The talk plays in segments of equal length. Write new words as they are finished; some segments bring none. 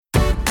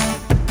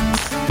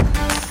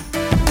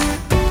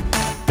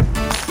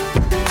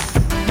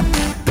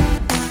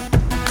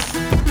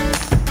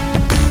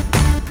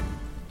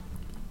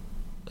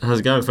How's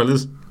it going,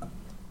 fellas?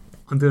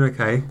 I'm doing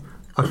okay.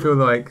 I feel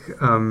like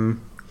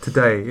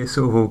today it's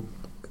sort of all.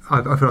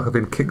 I feel like I've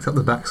been kicked up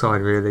the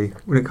backside really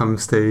when it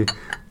comes to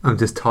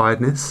just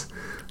tiredness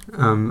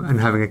and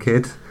having a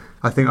kid.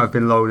 I think I've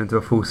been lulled into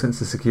a false sense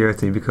of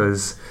security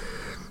because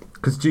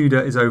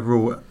Judah is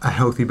overall a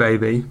healthy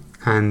baby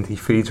and he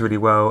feeds really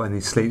well and he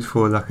sleeps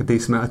for like a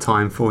decent amount of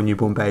time for a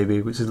newborn baby,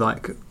 which is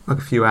like a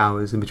few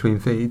hours in between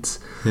feeds.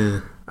 Yeah.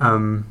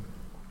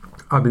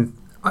 I've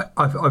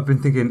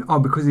been thinking,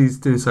 because he's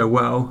doing so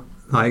well,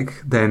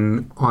 like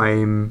then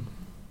I'm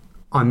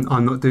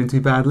not doing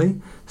too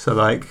badly. So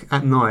like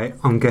at night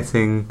I'm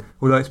getting,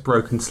 although it's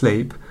broken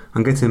sleep,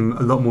 I'm getting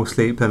a lot more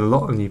sleep than a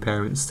lot of new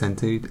parents tend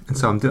to, and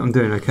so I'm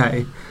doing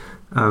okay.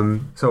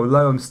 So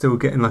although I'm still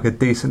getting like a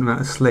decent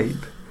amount of sleep,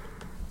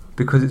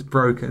 because it's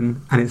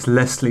broken and it's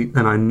less sleep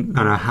than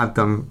I have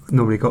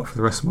normally got for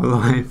the rest of my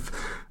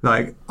life.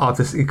 Like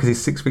because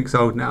he's 6 weeks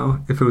old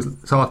now,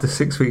 after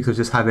 6 weeks of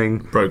just having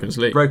broken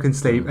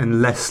sleep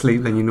and less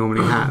sleep than you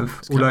normally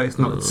have, although it's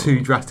not too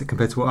drastic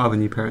compared to what other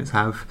new parents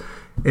have,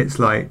 it's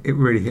like it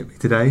really hit me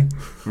today.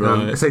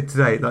 Right. I say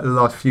today, like the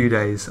last few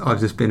days,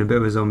 I've just been a bit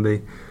of a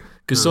zombie.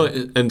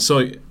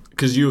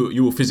 Because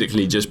you will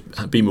physically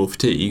just be more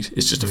fatigued.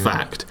 It's just a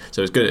fact.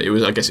 So it's good.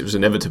 I guess it was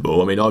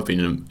inevitable. I mean, I've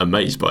been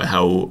amazed by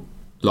how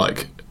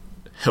like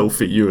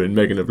healthy you and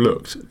Megan have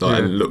looked,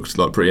 and looked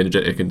like pretty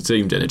energetic and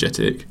seemed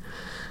energetic.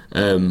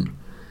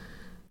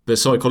 But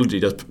psychology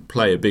does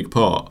play a big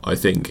part, I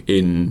think,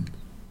 in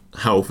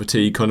how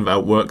fatigue kind of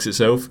outworks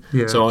itself.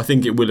 Yeah. So I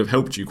think it will have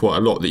helped you quite a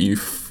lot that you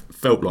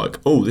felt like,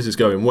 oh, this is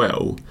going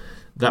well.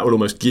 That will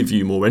almost give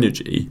you more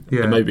energy.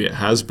 Yeah. And maybe it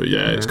has, but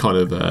it's kind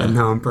of... and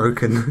now I'm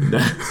broken.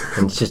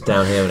 And it's just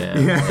downhill now.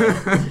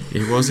 Yeah.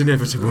 It was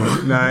inevitable.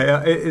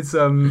 No, it's...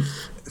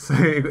 So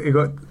it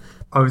got...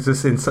 I was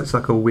just in such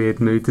like a weird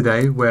mood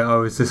today where I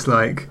was just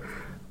like...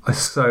 I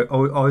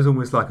was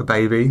almost like a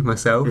baby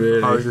myself.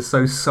 Really? I was just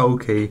so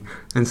sulky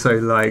and so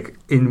like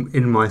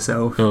in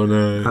myself. Oh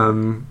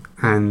no.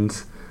 And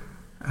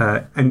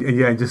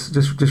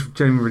just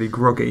generally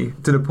groggy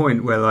to the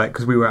point where like,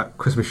 because we were at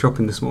Christmas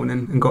shopping this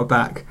morning and got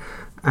back,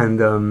 and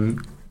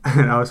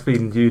I was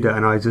feeding Judah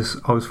and I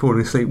was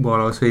falling asleep while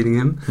I was feeding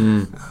him.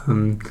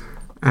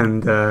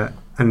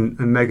 And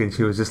Megan,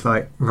 she was just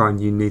like, Ryan,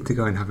 you need to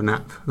go and have a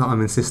nap. Like, I'm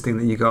insisting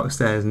that you go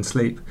upstairs and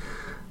sleep.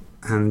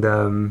 And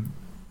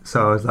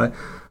so I was like,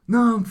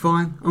 no, I'm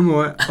fine. I'm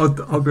alright.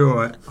 I'll be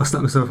alright. I'll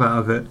snap myself out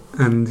of it.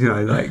 And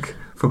like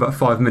for about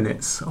 5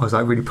 minutes, I was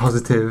like really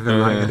positive and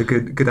like had a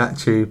good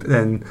attitude. But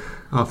then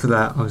after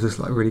that, I was just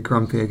like really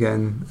grumpy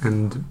again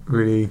and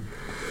really,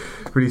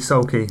 really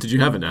sulky. Did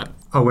you have a nap?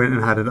 I went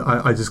and had it.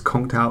 I just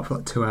conked out for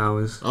like 2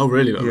 hours. Oh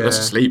really? That's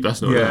sleep.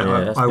 That's not.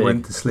 Yeah, I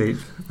went to sleep.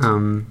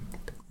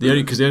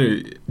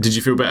 Did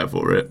you feel better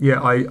for it?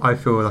 Yeah, I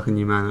feel like a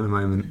new man at the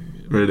moment.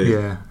 Really?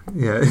 Yeah.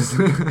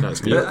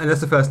 That's good. And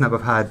that's the first nap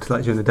I've had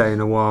like during the day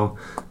in a while.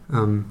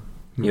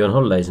 You're on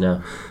holidays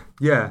now?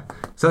 Yeah.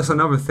 So that's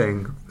another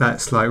thing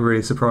that's like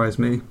really surprised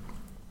me.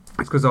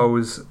 It's because I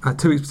was at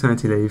 2 weeks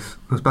paternity leave.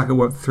 I was back at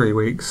work for 3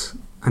 weeks,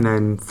 and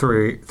then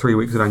three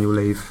weeks of annual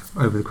leave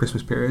over the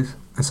Christmas period.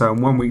 And so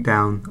I'm 1 week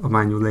down of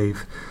my annual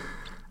leave,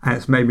 and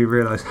it's made me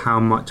realise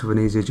how much of an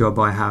easier job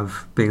I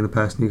have being the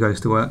person who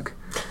goes to work.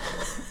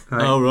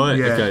 Like, oh right,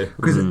 yeah, okay.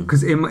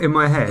 Because in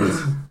my head,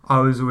 I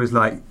was always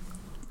like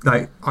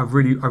I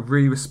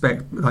really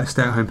respect like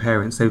stay-at-home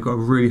parents. They've got a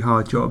really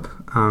hard job,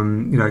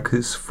 because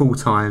it's full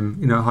time.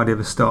 It hardly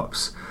ever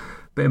stops.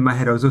 But in my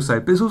head,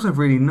 but it's also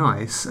really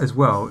nice as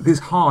well. It's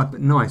hard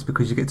but nice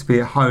because you get to be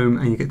at home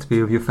and you get to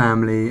be with your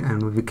family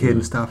and with your kid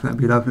and stuff. And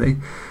that'd be lovely.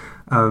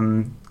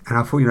 And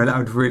I thought that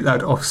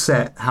would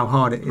offset how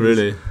hard it is.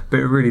 Really, but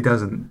it really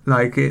doesn't.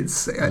 Like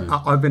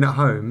I've been at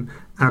home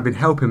and I've been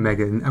helping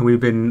Megan, and we've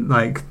been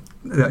like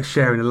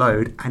sharing a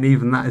load, and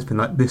even that has been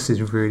like, this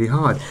is really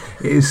hard.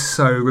 It is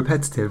so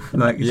repetitive.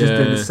 Like it's just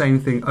doing the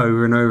same thing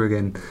over and over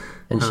again.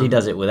 And she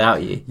does it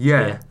without you.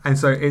 Yeah, and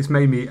so it's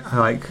made me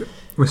like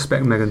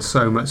respect Megan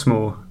so much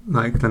more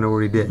like than I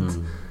already did,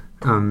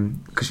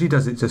 because she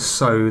does it just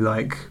so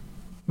like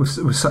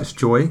with such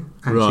joy,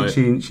 and right.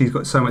 she's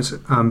got so much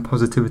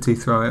positivity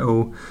throughout it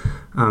all,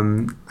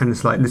 and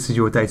it's like, this is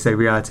your day-to-day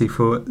reality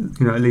for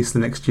at least the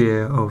next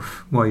year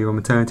of while you're on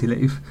maternity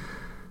leave.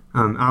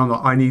 And I'm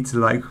like, I need to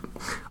like,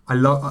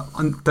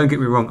 don't get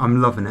me wrong,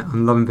 I'm loving it.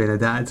 I'm loving being a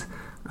dad.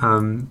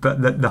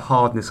 But the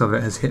hardness of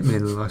it has hit me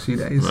in the last few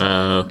days.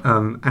 Wow.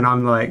 And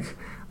I'm like,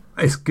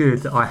 it's good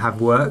that I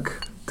have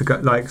work to go,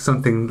 like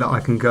something that I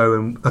can go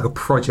and like a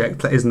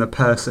project that isn't a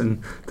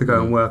person to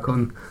go and work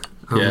on.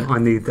 I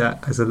need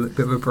that as a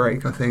bit of a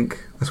break. I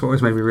think that's what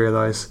always made me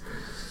realise.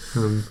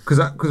 Because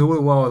all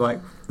the while, like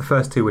the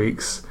first 2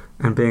 weeks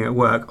and being at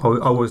work,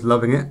 I was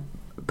loving it.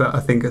 But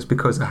I think it's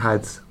because while I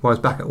was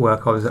back at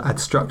work, I had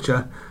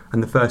structure,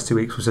 and the first 2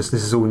 weeks was just,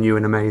 this is all new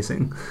and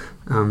amazing.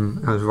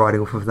 I was riding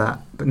off of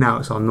that. But now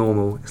it's our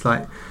normal. It's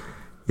like,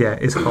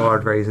 it's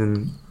hard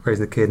raising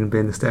a kid and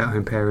being the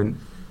stay-at-home parent.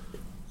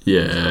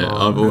 Yeah,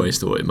 I've always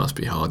thought it must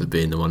be harder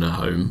being the one at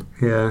home.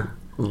 Yeah.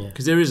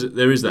 Because there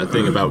is that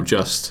thing about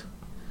just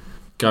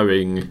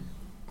going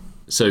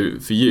So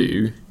for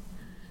you,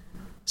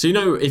 so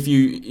if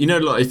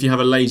if you have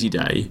a lazy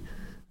day.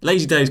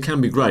 Lazy days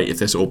can be great if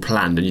they're sort of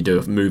planned and you do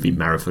a movie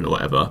marathon or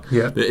whatever.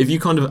 Yeah. But if you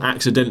kind of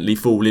accidentally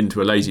fall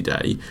into a lazy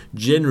day,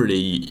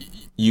 generally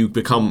you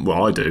become,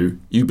 well, I do,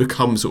 you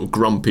become sort of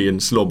grumpy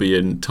and slobby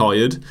and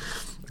tired.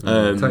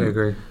 Totally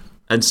agree.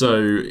 And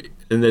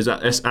there's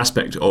that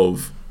aspect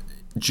of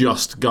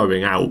just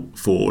going out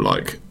for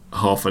like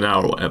half an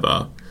hour or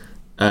whatever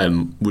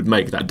would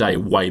make that day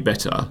way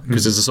better,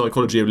 because there's a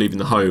psychology of leaving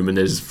the home and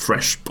there's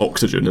fresh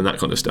oxygen and that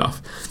kind of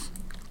stuff.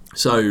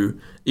 So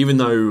even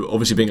though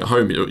obviously being at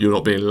home you're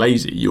not being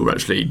lazy, you're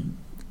actually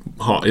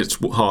it's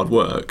hard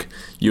work.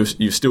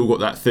 You've still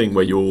got that thing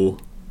where you're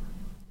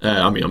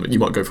you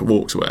might go for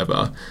walks or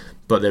whatever,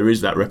 but there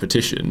is that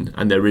repetition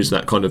and there is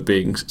that kind of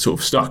being sort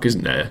of stuck,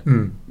 isn't there?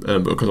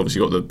 Because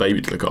obviously you've got the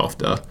baby to look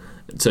after,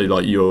 so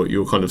like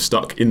you're kind of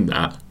stuck in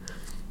that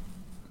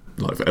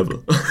like forever.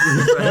 Do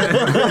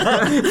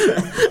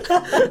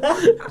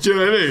you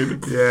know what I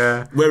mean?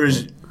 Yeah.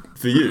 Whereas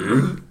for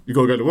you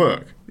got to go to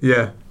work.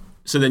 Yeah.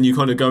 So then you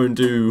kind of go and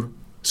do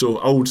sort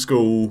of old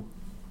school,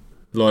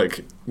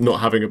 like not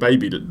having a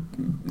baby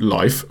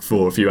life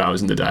for a few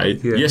hours in the day.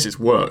 Yeah. Yes, it's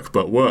work,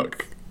 but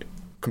work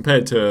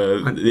compared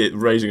to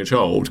raising a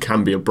child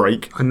can be a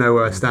break. I know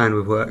where I stand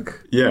with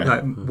work. Yeah.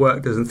 Like,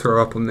 work doesn't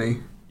throw up on me.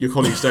 Your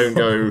colleagues don't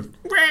go,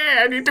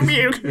 I need to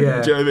puke.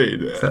 Yeah. Do you know what I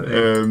mean?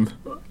 Exactly.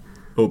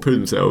 Or poo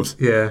themselves.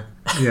 Yeah,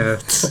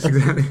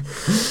 exactly.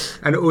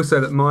 And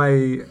also that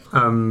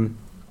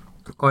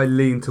I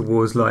lean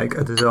towards like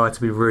a desire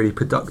to be really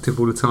productive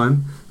all the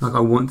time. Like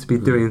I want to be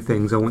doing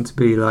things. I want to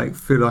be like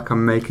feel like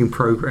I'm making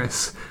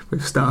progress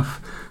with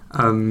stuff.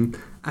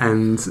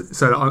 And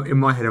so in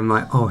my head I'm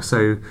like, oh,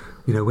 so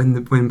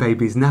when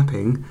baby's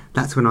napping,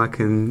 that's when I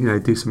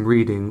can do some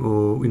reading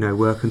or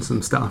work on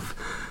some stuff.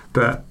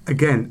 But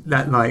again,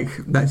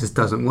 that just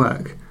doesn't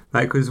work.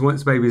 Like, because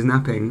once baby's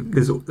napping,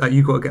 there's like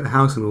you've got to get the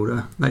house in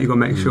order. Like, you've got to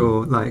make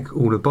sure like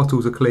all the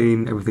bottles are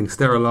clean, everything's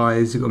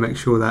sterilised. You've got to make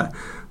sure that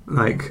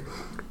like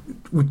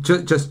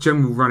just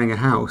general running a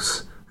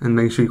house and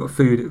make sure you've got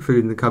food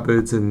in the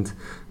cupboards and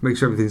make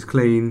sure everything's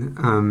clean.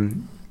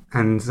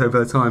 And so by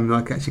the time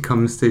like actually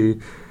comes to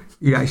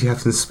you actually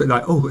have some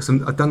like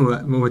I've done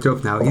all my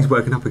job now. He's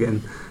woken up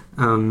again.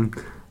 And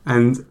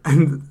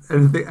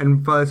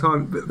by the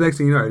time the next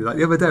thing you know, like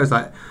the other day I was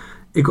like.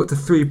 It got to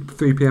 3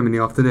 p.m. in the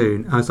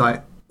afternoon. I was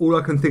like, all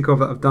I can think of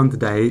that I've done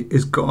today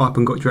is got up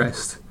and got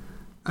dressed,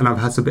 and I've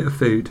had some bit of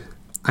food,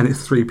 and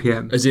it's 3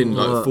 p.m. As in,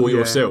 like for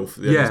yourself.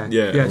 Yeah.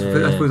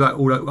 That was like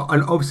all.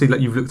 And obviously,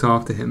 like you've looked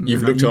after him.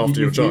 You've looked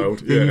after your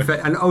child.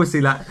 And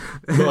obviously, like.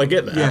 Well, I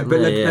get that. Yeah, but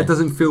that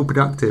doesn't feel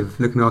productive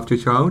looking after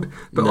your child.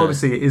 But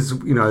obviously, it is.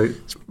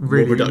 It's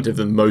really more productive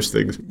than most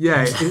things.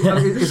 Yeah,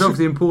 it's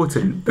obviously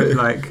important, but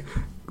like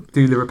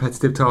do the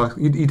repetitive tasks.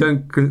 You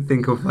don't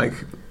think of like.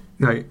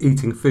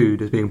 Eating food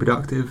as being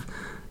productive.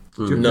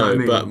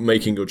 But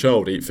making your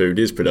child eat food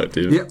is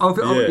productive. Yeah, but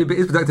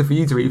it's productive for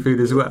you to eat food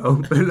as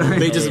well. But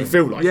like, it doesn't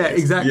feel like it. Yeah,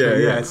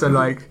 exactly. Yeah. So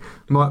like,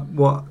 what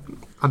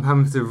I'm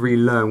having to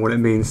relearn what it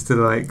means to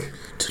like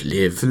to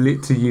live,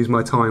 to use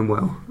my time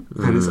well,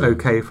 and it's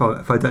okay if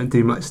I don't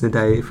do much in the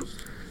day.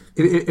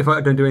 If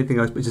I don't do anything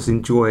else but just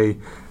enjoy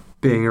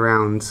being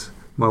around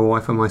my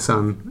wife and my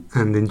son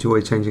and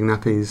enjoy changing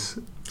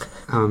nappies,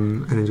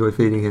 and enjoy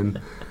feeding him.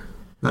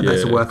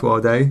 That's a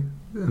worthwhile day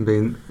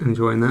and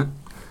enjoying that.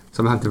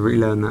 So I'm having to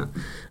relearn that.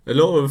 A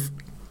lot of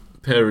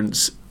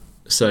parents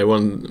say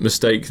one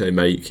mistake they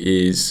make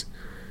is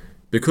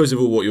because of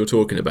all what you're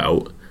talking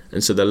about,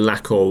 and so the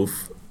lack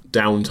of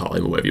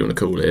downtime or whatever you want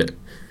to call it.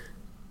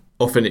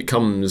 Often it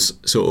comes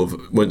sort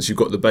of once you've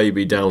got the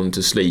baby down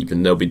to sleep,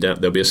 and they'll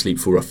be asleep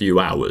for a few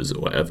hours or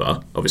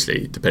whatever.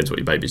 Obviously, it depends what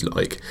your baby's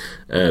like,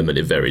 and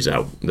it varies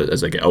out as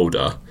they get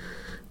older.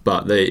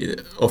 But they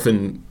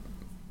often.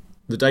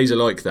 The days are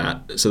like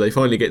that, so they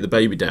finally get the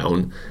baby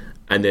down,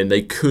 and then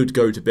they could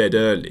go to bed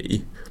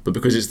early, but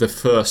because it's the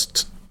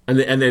first, and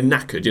they're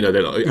knackered,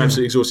 they're like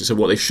absolutely exhausted. So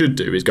what they should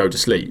do is go to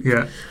sleep,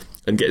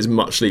 and get as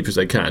much sleep as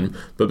they can.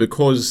 But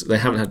because they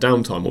haven't had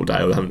downtime all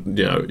day, or haven't,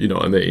 you know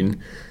what I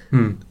mean,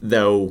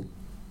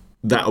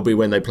 that'll be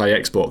when they play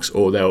Xbox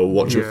or they'll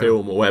watch a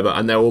film or whatever,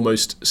 and they'll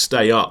almost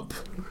stay up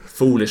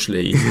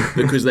foolishly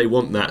because they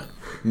want that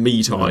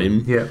me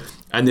time.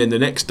 And then the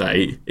next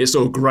day, it's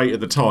sort of great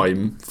at the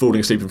time, falling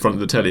asleep in front of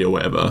the telly or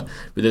whatever.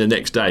 But then the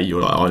next day,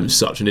 you're like, I'm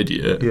such an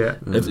idiot. Yeah.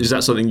 Is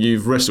that something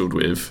you've wrestled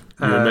with,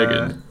 you and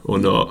Megan, or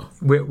not?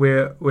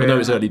 We're I know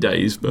it's early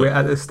days, but we're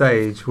at the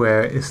stage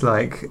where it's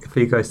like if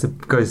he goes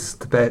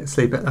to bed,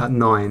 sleep at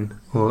 9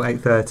 or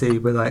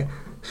 8:30, we're like,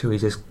 should we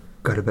just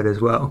go to bed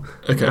as well?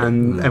 Okay.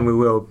 And we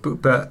will.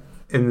 But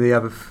in the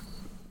other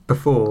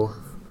before.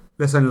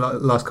 That's only like the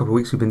last couple of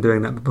weeks we've been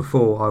doing that, but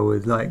before I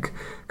would like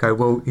go,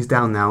 well, he's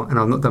down now and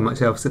I've not done much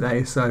else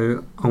today,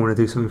 so I want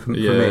to do something for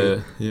me.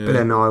 Yeah. But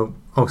then I'll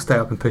stay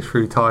up and push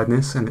through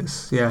tiredness, and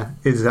it's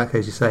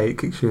exactly as you say, it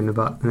kicks you in the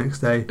butt the next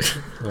day.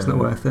 It's not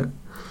worth it.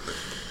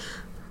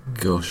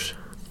 Gosh.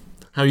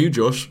 How are you,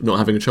 Josh, not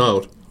having a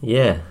child?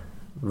 Yeah.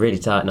 Really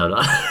tired. No, I'm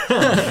not.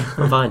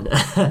 I'm fine.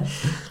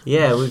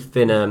 Yeah, we've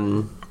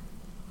been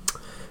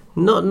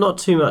not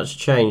too much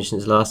change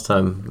since last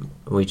time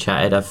we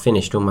chatted. I've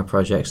finished all my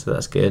projects, so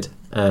that's good.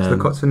 So the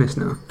cot's finished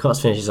now?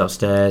 Cot's finishes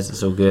upstairs.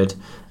 It's all good.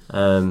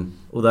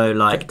 Although,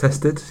 like...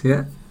 Tested,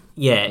 yeah?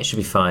 Yeah, it should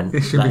be fine.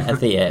 It should be fine. I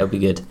think, yeah, it'll be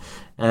good.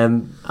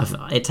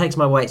 It takes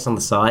my weights on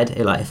the side.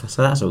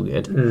 So that's all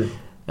good.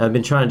 I've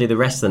been trying to do the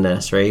rest of the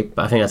nursery,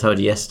 but I think I told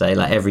you yesterday,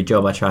 like every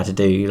job I try to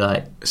do,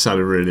 like...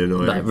 sounded really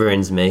annoying. Like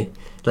ruins me.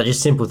 Like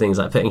just simple things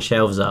like putting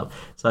shelves up.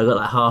 So I got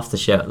like half the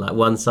shelf, like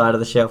one side of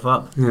the shelf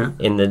up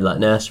in the like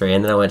nursery,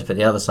 and then I went to put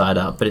the other side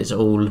up, but it's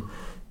all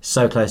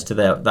so close to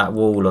that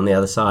wall on the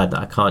other side that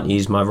I can't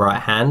use my right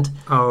hand.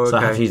 Oh, okay. So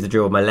I have to use the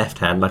drill with my left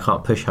hand, and I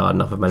can't push hard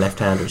enough with my left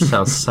hand, which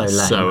sounds so lame,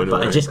 So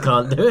but I just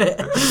can't do it.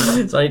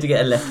 So I need to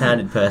get a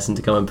left-handed person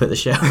to come and put the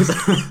shelves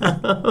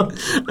up.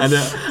 And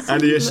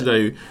Andy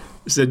yesterday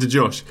said to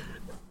Josh,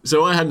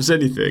 so I hadn't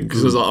said anything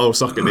because I was like, oh,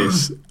 suck at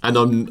this.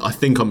 And I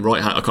think I'm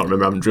right-handed. I can't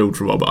remember, I haven't drilled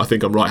for a while, but I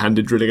think I'm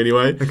right-handed drilling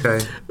anyway. Okay.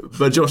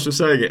 But Josh was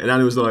saying it, and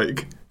Andy was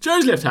like,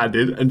 Joe's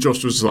left-handed, and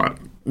Josh was like,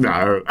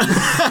 no.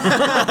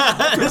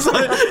 It's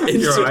like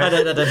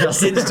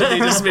instantly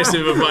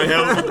dismissive of my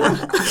help.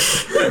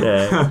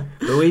 Yeah.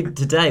 But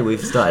today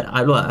we've started.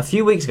 A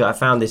few weeks ago, I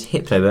found this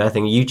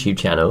hypnobirthing YouTube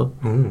channel.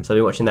 So I've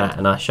been watching that,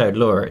 and I showed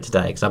Laura it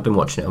today because I've been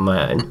watching it on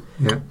my own.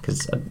 Yeah.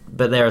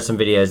 But there are some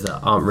videos that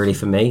aren't really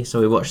for me,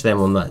 so we watched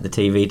them on like the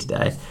TV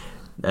today.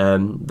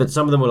 But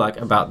some of them were like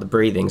about the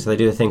breathing. So they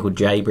do a thing called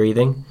J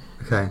breathing,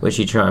 which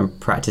you try and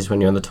practice when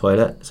you're on the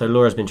toilet. So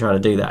Laura's been trying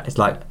to do that. It's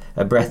like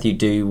a breath you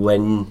do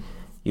when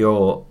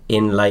you're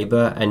in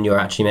labour and you're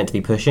actually meant to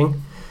be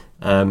pushing.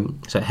 So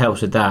it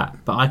helps with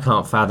that. But I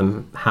can't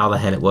fathom how the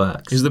hell it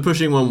works. Is the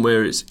pushing one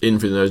where it's in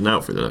through the nose and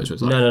out through the nose?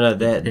 Like... No.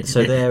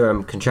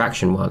 They're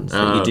contraction ones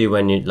that you do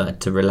when you like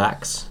to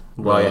relax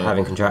while you're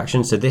having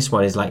contractions. So this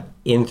one is like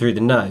in through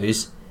the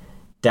nose,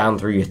 down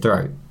through your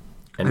throat.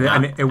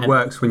 And it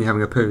works when you're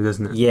having a poo,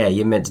 doesn't it? Yeah,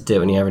 you're meant to do it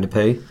when you're having a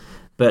poo.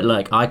 But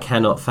like, I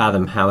cannot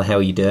fathom how the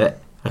hell you do it.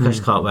 I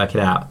just can't work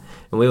it out.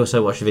 And we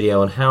also watched a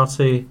video on how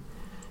to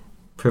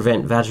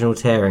prevent vaginal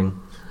tearing.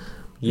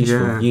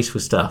 Useful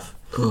stuff.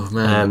 Oh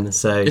man!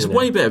 So it's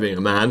way better being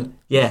a man.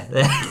 Yeah,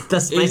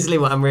 that's basically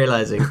what I'm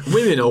realising.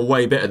 Women are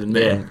way better than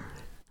men. Yeah.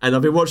 And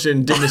I've been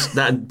watching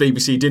that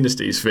BBC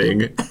Dynasties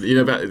thing, you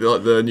know, about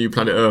like the new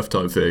Planet Earth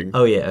type thing.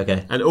 Oh yeah,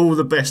 okay. And all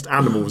the best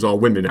animals are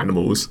women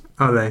animals.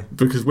 Are they?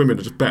 Because women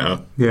are just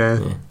better.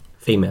 Yeah.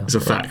 Female. It's a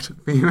fact.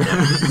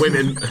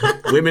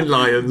 women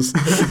lions.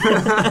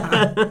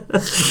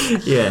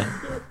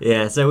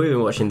 Yeah, so we've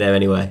been watching them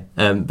anyway,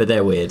 but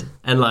they're weird.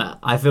 And like,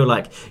 I feel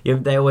like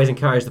they always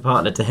encourage the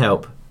partner to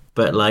help,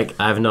 but like,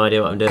 I have no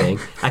idea what I'm doing.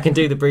 I can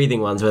do the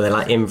breathing ones where they're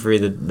like in through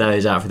the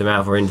nose, out through the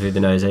mouth, or in through the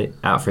nose,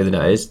 out through the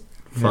nose.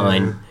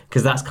 Fine,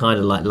 because that's kind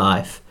of like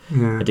life.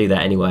 Yeah. I do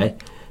that anyway.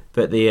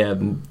 But the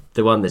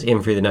one that's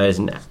in through the nose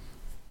and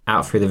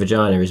out through the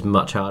vagina is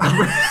much harder.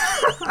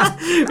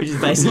 Which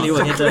is basically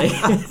what you're doing.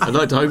 I'd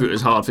like to hope it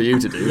was hard for you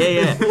to do.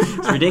 Yeah,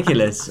 it's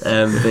ridiculous.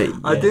 But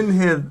I didn't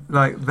hear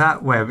like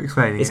that way of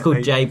explaining it. It's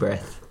called J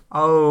breath.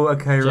 Oh,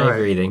 okay, right. J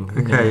breathing.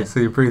 Okay, so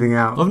you're breathing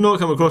out. I've not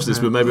come across this,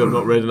 but maybe I've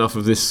not read enough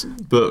of this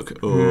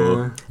book.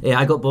 Or Yeah,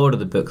 I got bored of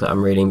the book that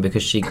I'm reading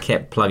because she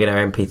kept plugging her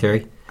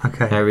MP3.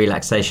 Okay. Her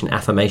relaxation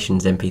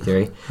affirmations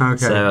MP3. Okay.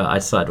 So I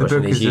started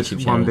watching these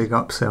YouTube channels. One big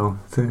upsell.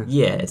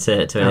 Yeah,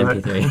 to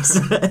an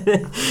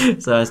MP3.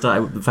 So I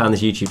found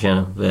this YouTube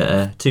channel.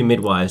 Two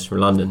midwives from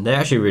London. They're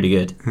actually really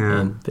good.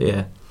 Yeah. But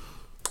yeah,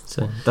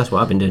 so that's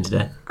what I've been doing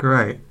today.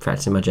 Great.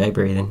 Practicing my J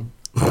breathing.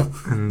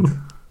 And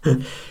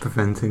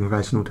preventing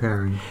vaginal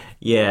tearing.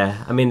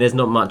 Yeah, I mean, there's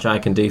not much I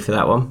can do for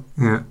that one.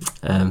 Yeah.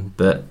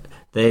 But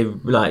they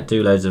like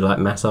do loads of like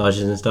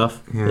massages and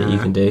stuff that you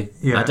can do.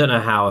 Yeah. I don't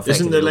know how effective.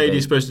 Isn't the lady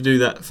supposed to do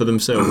that for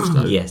themselves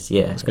though? Yes,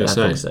 yeah. I think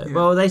so. Yeah.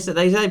 Well, they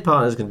say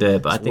partners can do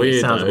it, but I think weird,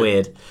 it sounds though.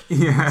 weird.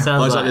 Yeah. Sounds I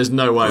was like, like there's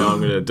no way I'm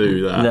going to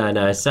do that.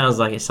 no. It sounds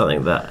like it's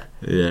something that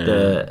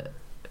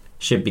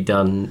should be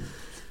done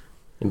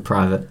in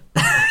private.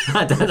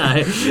 I don't know.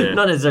 Yeah.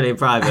 Not necessarily in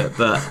private,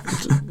 but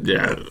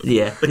Yeah.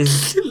 yeah.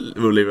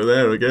 We'll leave it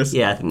there, I guess.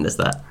 Yeah, I think that's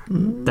that.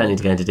 Don't need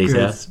to go into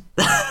details.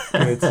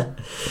 Good.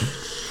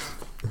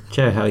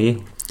 Joe, how are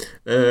you?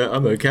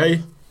 I'm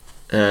okay.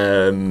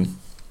 I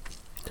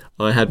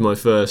had my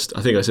first,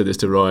 I think I said this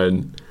to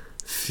Ryan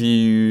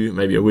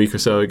maybe a week or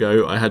so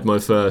ago, I had my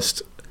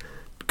first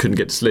couldn't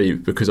get to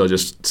sleep because I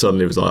just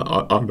suddenly was like,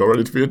 I'm not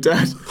ready to be a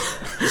dad.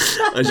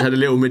 I just had a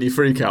little mini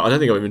freak out. I don't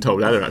think I've even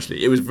told Anna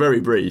actually. It was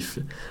very brief,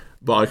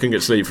 but I couldn't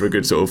get to sleep for a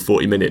good sort of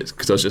 40 minutes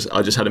because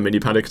I just had a mini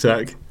panic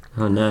attack.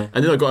 Oh no.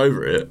 And then I got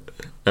over it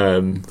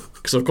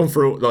because I've gone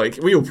through, like,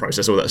 we all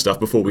process all that stuff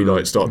before we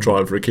like start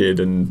trying for a kid,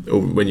 and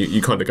or when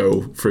you kind of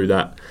go through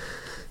that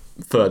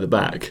further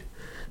back.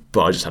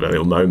 But I just had a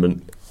little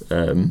moment.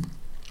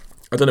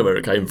 I don't know where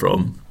it came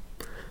from.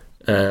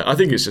 I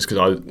think it's just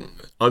because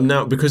I'm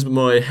now, because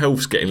my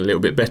health's getting a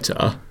little bit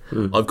better,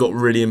 I've got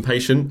really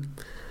impatient.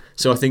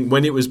 So I think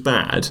when it was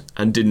bad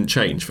and didn't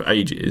change for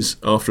ages,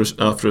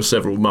 after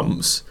several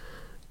months,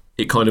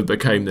 it kind of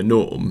became the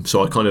norm.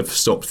 So I kind of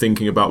stopped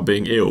thinking about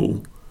being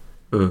ill.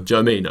 Do you know what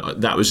I mean?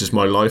 That was just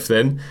my life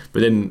then.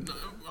 But then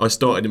I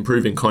started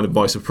improving kind of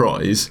by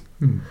surprise.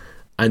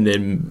 And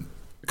then,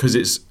 because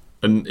it's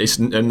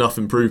enough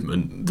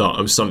improvement that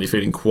I'm suddenly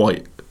feeling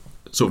quite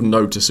sort of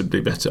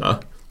noticeably better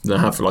than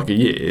I have for like a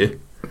year.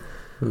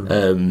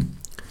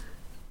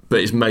 But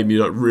it's made me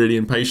like really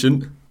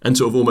impatient and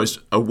sort of almost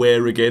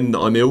aware again that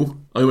I'm ill.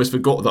 I almost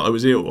forgot that I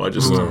was ill. I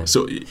just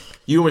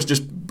you almost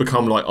just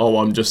become like, oh,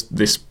 I'm just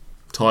this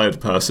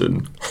tired person.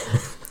 Do you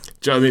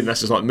know what I mean? That's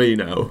just like me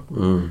now.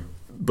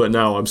 But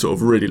now I'm sort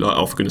of really like,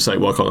 oh, for goodness sake,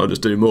 why can't I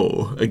just do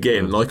more?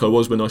 Again, like I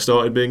was when I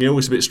started being ill.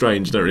 It's a bit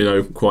strange. I don't really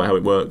know quite how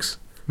it works.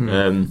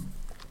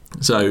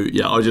 So,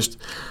 yeah,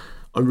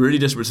 I'm really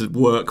desperate to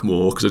work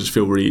more because I just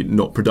feel really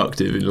not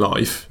productive in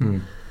life.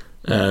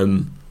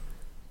 And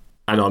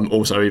I'm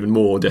also even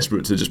more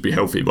desperate to just be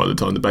healthy by the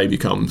time the baby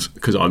comes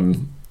because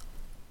I'm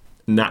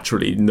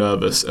naturally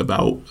nervous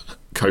about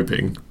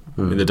coping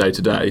in the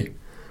day-to-day.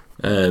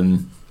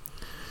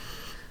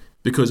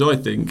 Because I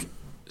think...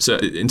 So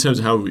in terms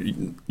of how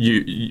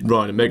you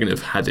Ryan and Megan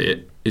have had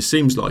it, it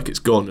seems like it's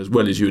gone as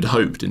well as you had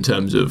hoped in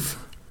terms of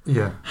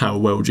how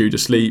well Judah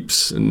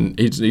sleeps, and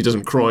he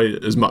doesn't cry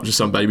as much as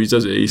some babies,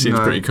 does he? He seems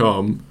pretty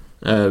calm.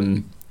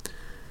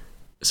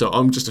 So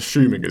I'm just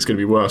assuming it's going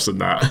to be worse than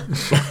that. Do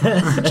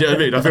you know what I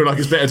mean? I feel like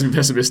it's better to be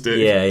pessimistic.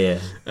 Yeah.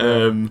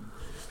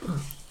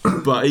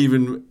 But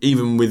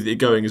even with it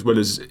going as well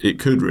as it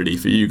could really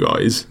for you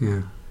guys,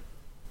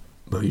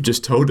 well, you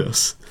just told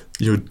us.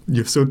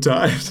 You're so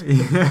tired.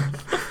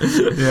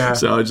 Yeah.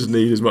 So I just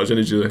need as much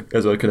energy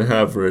as I can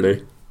have,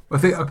 really. I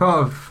think a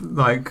part of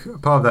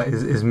that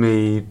is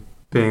me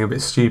being a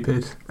bit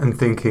stupid and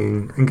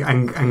thinking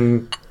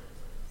and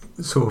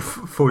sort of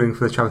falling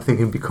for the trap of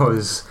thinking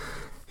because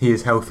he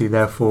is healthy,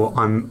 therefore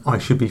I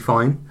should be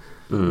fine.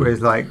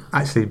 Whereas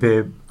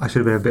actually I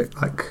should have been a bit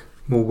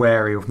more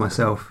wary of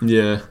myself.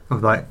 Yeah.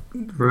 Of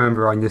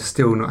remember, Ryan, you're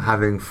still not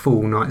having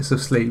full nights of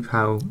sleep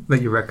that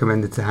you're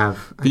recommended to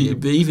have. But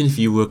even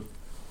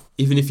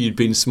if you'd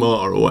been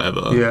smarter or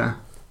whatever, you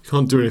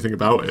can't do anything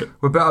about it.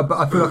 Well, but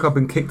I feel like I've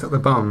been kicked up the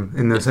bum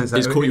in the sense that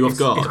it's caught you off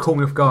guard. It's caught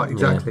me off guard,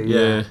 exactly.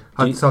 Yeah.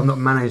 So I've not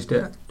managed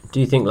it. Do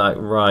you think,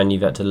 Ryan,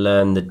 you've had to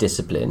learn the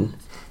discipline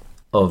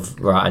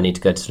of I need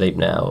to go to sleep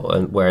now,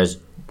 whereas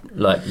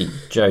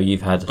Joe,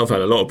 I've had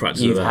a lot of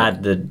practice. You've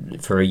had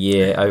over a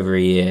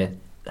year.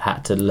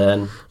 Had to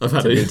learn. I've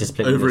had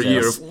over a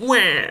year of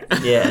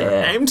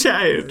I'm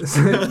tired.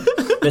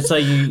 But so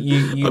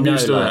you I'm know,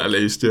 used to that at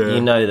least. Yeah.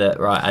 You know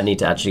that I need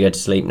to actually go to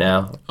sleep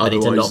now. Otherwise, I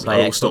need to not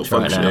play Xbox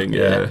right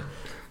now.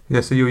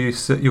 Yeah. So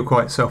you're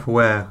quite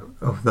self-aware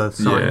of the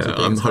signs. Yeah,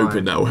 I'm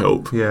hoping that'll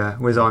help. Yeah,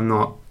 whereas I'm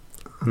not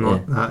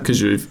that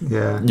because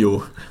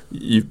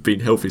you've been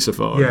healthy so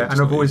far. Yeah,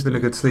 and I've always been a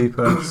good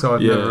sleeper, so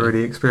I've never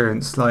really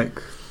experienced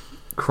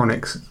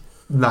chronic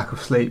lack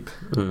of sleep.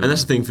 And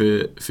that's the thing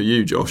for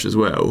you, Josh, as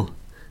well,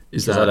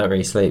 is that I don't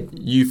really sleep.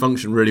 You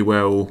function really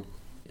well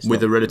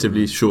with a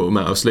relatively short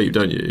amount of sleep,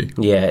 don't you?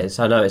 Yeah,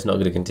 I know it's not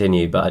going to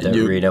continue, but I don't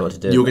really know what to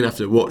do. You're going to have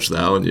to watch that,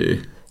 aren't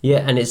you?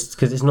 Yeah, and it's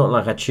because it's not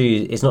like I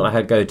choose. It's not like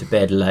I go to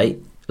bed late.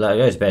 I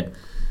go to bed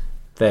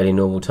fairly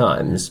normal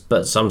times,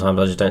 but sometimes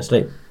I just don't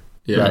sleep.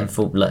 Yeah.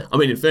 I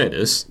mean, in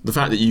fairness, the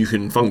fact that you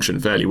can function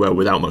fairly well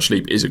without much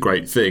sleep is a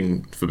great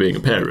thing for being a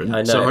parent.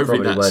 I know, so hopefully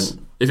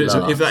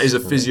if that is a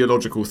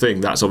physiological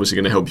thing, that's obviously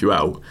going to help you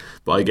out.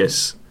 But I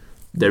guess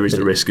there is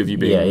the risk of you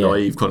being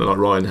naive, kind of like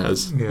Ryan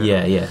has.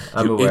 Yeah.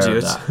 I'm aware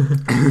of that.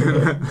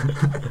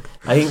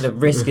 I think the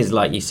risk is,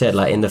 like you said,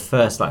 in the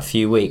first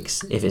few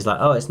weeks, if it's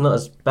it's not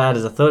as bad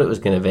as I thought it was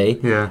going to be,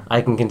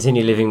 I can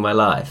continue living my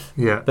life.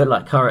 Yeah.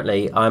 But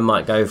currently, I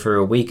might go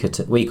through a week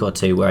or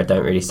two where I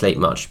don't really sleep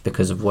much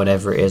because of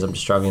whatever it is I'm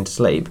struggling to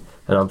sleep,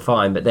 and I'm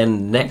fine. But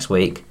then next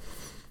week,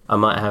 I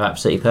might have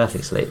absolutely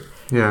perfect sleep.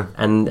 Yeah.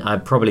 And I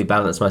probably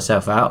balance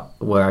myself out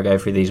where I go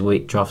through these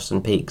weak troughs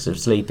and peaks of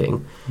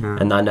sleeping. Yeah.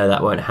 And I know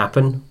that won't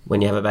happen when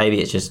you have a baby.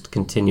 It's just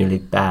continually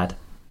bad.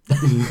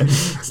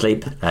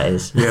 Sleep, that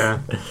is.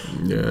 Yeah.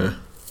 Yeah.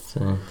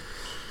 So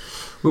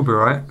we'll be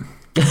right.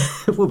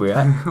 We'll be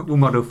right. We'll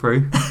muddle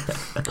through.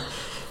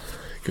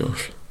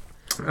 Gosh.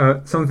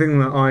 Something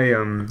that I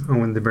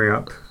wanted to bring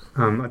up.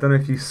 I don't know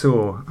if you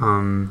saw.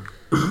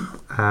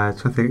 I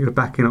think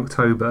back in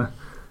October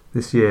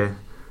this year.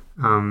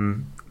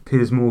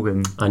 Piers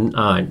Morgan.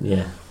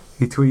 Yeah.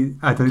 He tweeted.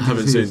 I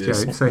haven't seen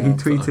this joke. So he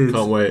tweeted. I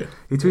can't wait.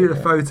 He tweeted a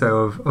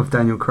photo of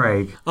Daniel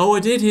Craig. Oh, I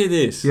did hear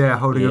this. Yeah,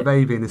 holding a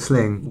baby in a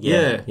sling.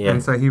 Yeah.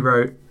 And so he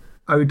wrote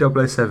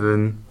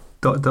 0007 ...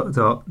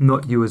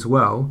 not you as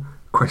well ? ?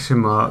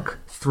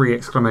 3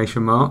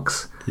 exclamation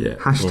marks. Yeah.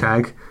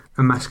 Hashtag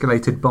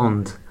emasculated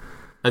bond.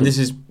 And this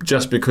is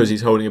just because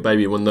he's holding a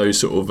baby in one of those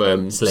sort of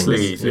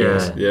slingy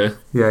things.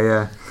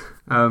 Yeah.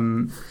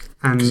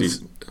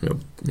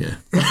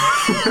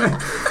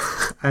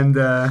 And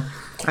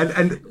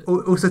and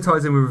also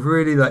ties in with a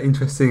really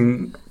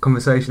interesting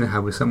conversation I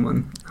had with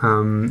someone.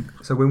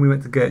 So when we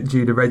went to get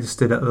Judah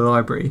registered at the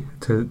library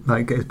to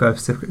get his birth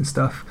certificate and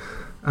stuff,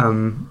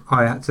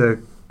 I had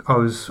to I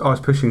was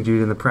pushing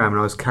Jude in the pram, and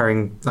I was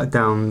carrying like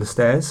down the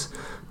stairs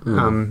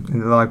in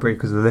the library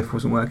because the lift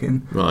wasn't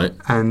working. Right.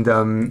 And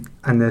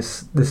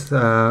this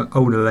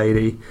older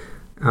lady,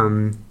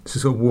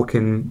 she's sort of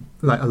walking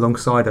like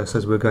alongside us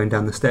as we were going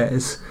down the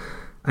stairs,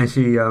 and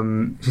she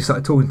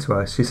started talking to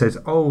us. She says,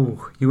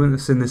 "Oh, you wouldn't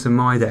have seen this in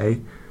my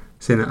day,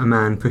 seeing a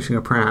man pushing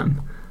a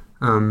pram."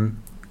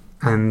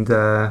 And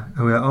we're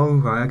like, "Oh,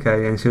 right,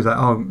 okay." And she was like,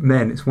 "Oh,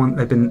 men,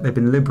 they've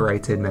been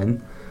liberated,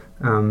 men,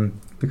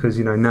 because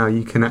now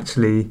you can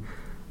actually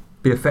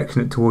be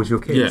affectionate towards your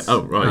kids." Yeah.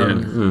 Oh, right.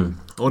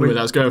 I wonder where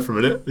that's going for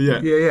a minute. Yeah.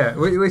 Yeah.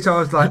 Which I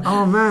was like,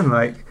 "Oh man,"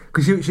 like,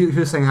 because she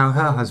was saying how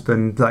her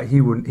husband, like,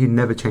 he'd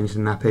never changed the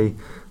nappy,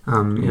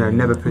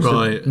 never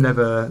pushed,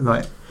 never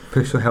like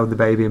pushed or held the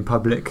baby in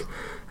public,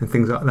 and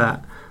things like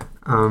that.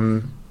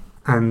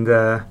 And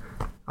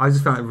I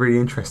just found it really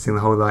interesting,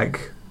 the whole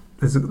like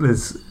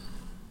there's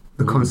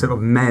the concept of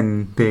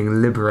men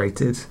being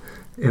liberated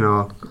in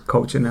our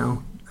culture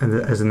now, and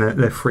as in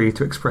they're free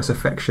to express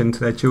affection to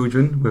their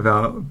children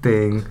without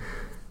being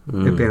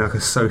it being like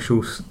a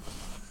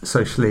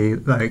socially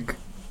like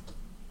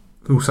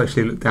all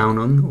socially looked down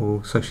on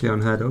or socially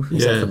unheard of.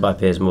 Except for by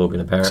Piers Morgan,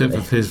 apparently.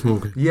 Except for Piers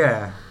Morgan.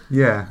 Yeah.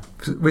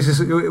 Which is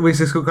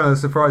kind of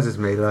surprises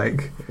me.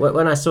 Like,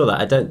 when I saw that,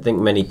 I don't think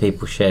many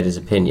people shared his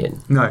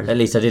opinion. No. At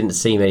least I didn't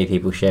see many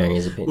people sharing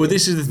his opinion. Well,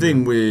 this is the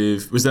thing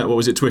with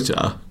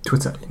Twitter?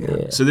 Twitter.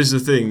 Yeah. So this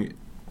is the thing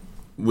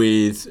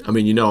with. I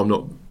mean, I'm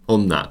not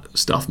on that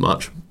stuff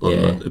much.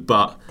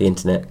 But the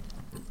internet.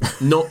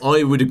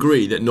 I would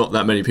agree that not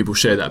that many people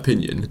share that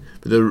opinion,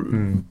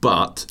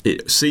 but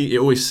it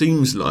always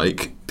seems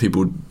like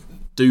people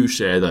do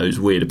share those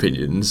weird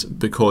opinions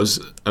because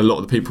a lot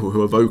of the people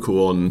who are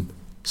vocal on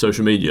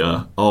social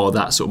media are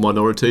that sort of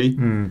minority.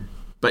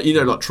 But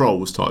like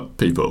trolls type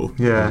people,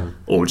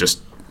 or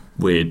just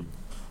weirdos.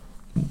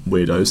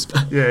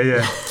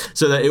 Yeah.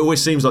 So that it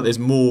always seems like there's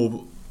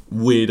more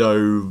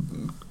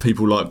weirdo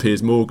people like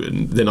Piers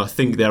Morgan than I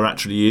think there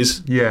actually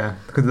is. Yeah,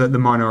 because the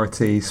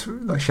minorities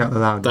like shout the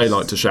loudest. They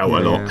like to shout a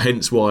lot.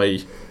 Hence why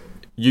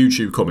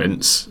YouTube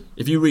comments.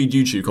 If you read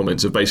YouTube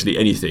comments of basically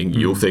anything,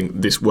 you'll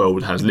think this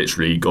world has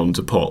literally gone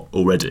to pot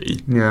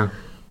already. Yeah.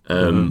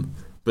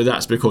 But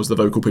that's because the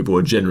vocal people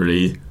are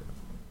generally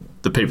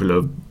the people who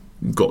have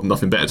got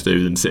nothing better to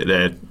do than sit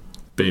there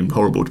being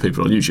horrible to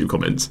people on YouTube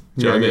comments.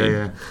 Do you know what I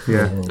mean?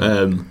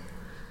 Yeah.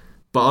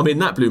 But I mean,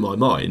 that blew my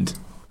mind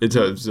in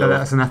terms of...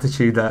 that's an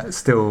attitude that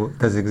still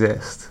does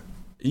exist.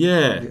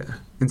 Yeah.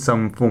 In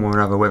some form or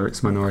another, whether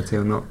it's minority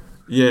or not.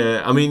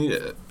 Yeah, I mean,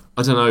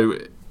 I don't know.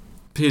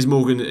 Piers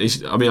Morgan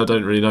I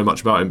don't really know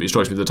much about him, but he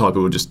strikes me as the type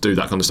who will just do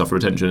that kind of stuff for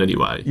attention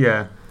anyway.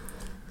 Yeah.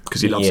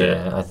 Because he loves it.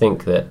 Yeah, I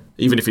think that...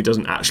 Even if he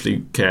doesn't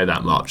actually care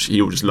that much,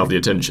 he'll just love the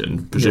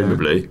attention,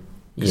 presumably.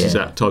 Because he's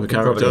that type of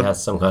character. He probably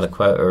has some kind of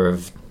quota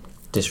of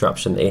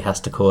disruption that he has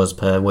to cause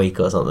per week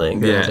or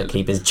something to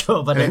keep his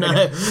job. I don't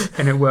know.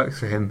 And it works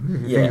for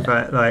him. If you think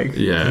about it,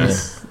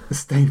 he's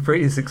stayed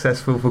pretty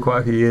successful for quite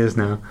a few years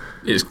now.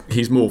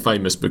 He's more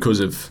famous because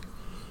of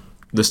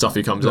the stuff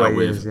he comes out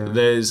with.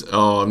 There's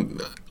I'm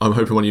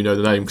hoping one of you know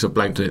the name because I've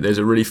blanked on it. There's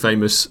a really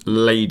famous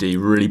lady,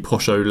 really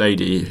posho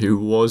lady who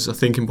was, I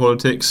think, in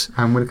politics.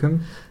 Anne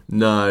Widdecombe?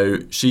 No,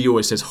 she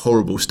always says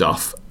horrible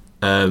stuff.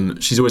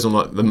 She's always on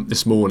like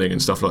This Morning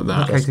and stuff like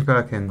that. Katie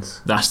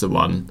Perkins. That's the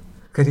one.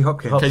 Katie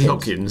Hopkins. Katie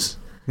Hopkins.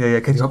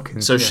 Yeah, Katie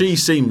Hopkins. So she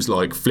seems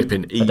like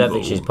flipping evil. I don't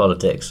think she's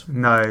politics.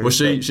 No. Was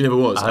she? She never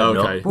was.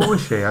 Okay. What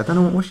was she? I don't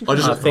know. What was she?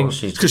 I think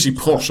she's... Because she's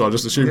posh, I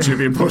just assumed she'd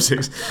be in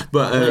politics.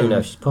 But, I don't know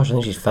if she's posh. I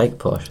think she's fake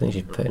posh. I think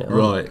she's putting it on.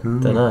 Right.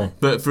 Don't know.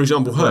 But for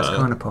example, her... That's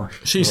kind of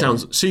posh. She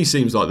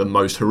seems like the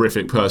most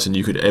horrific person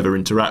you could ever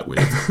interact with.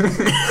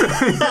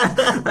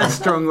 That's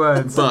strong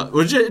words. But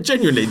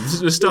genuinely,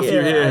 the stuff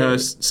you hear her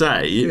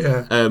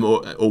say,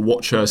 or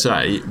watch her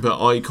say, but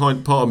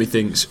part of me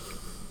thinks...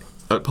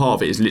 part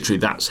of it is literally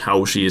that's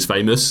how she is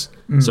famous.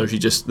 So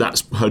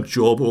that's her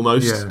job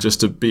almost, just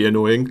to be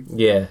annoying.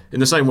 Yeah. In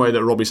the same way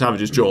that Robbie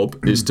Savage's job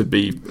is to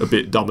be a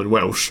bit dumb and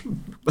Welsh. Do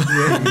you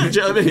know what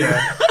I mean?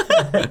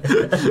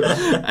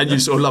 Yeah. And you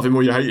sort of love him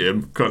or you hate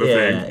him kind of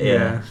thing.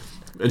 Yeah.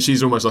 And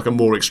she's almost like a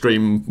more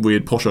extreme,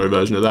 weird posho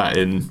version of that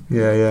in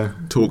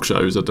talk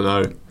shows. I don't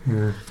know.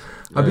 Yeah.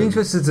 I'd be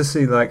interested to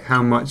see like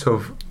how much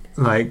of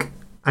like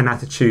an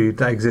attitude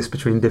that exists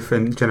between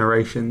different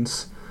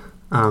generations.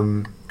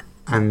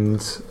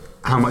 And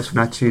how much of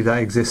an attitude that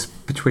exists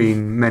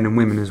between men and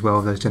women as well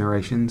of those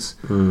generations.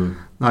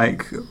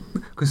 Like,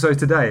 because so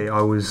today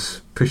I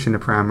was pushing a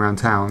pram around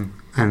town,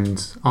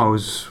 and I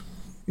was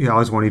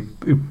one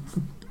who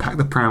packed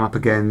the pram up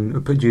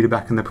again, put Judah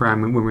back in the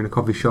pram when we were in a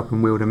coffee shop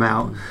and wheeled him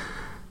out.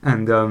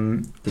 And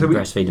did you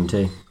breastfeed him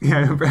too?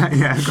 Yeah,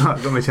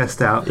 got my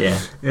chest out. Yeah.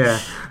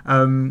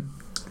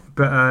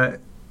 But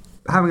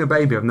having a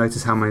baby, I've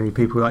noticed how many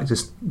people like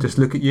just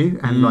look at you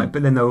and like,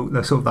 but then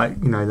they'll sort of like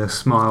they'll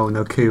smile and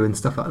they'll coo and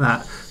stuff like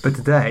that. But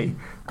today,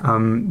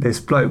 this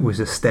bloke was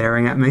just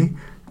staring at me.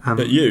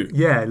 At you?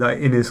 Yeah, like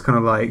in his kind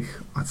of like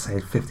I'd say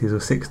 50s or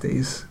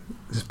 60s.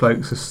 This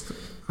bloke's just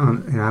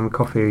having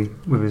coffee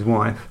with his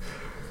wife,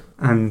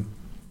 and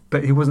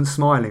but he wasn't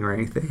smiling or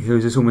anything. He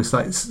was just almost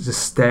like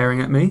just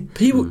staring at me.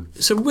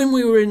 So when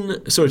we were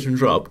in, sorry to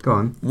interrupt. Go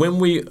on. When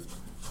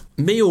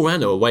me or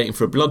Anna were waiting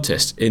for a blood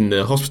test in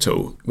the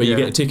hospital, where you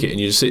get a ticket and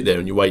you just sit there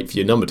and you wait for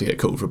your number to get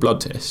called for a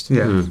blood test.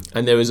 Yeah.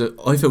 And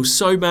I feel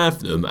so bad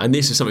for them, and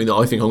this is something that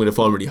I think I'm going to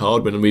find really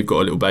hard when we've got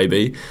a little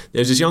baby.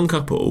 There's this young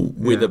couple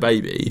with a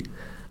baby,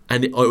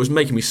 and it was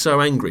making me so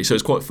angry. So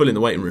it's quite full in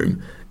the waiting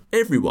room.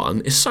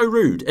 Everyone is so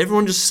rude.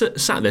 Everyone just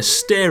sat there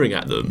staring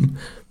at them,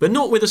 but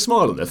not with a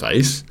smile on their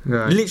face.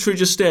 Yeah. Literally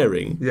just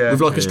staring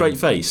with like a straight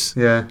face.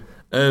 Yeah.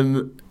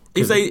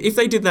 If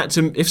they did that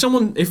to,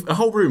 if a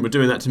whole room were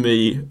doing that to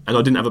me and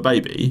I didn't have a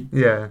baby,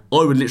 I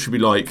would literally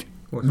be like,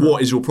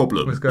 what is your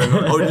problem? What's going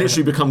on? I would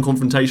literally become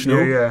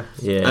confrontational.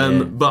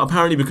 But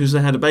apparently because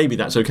they had a baby,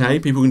 that's okay.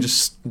 People can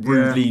just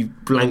rudely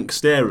blank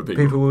stare at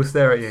people. People will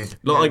stare at you.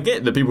 I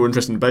get that people are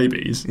interested in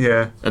babies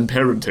and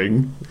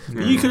parenting.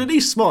 But you can at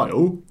least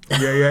smile.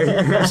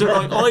 Yeah. So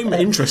I'm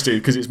interested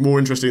because it's more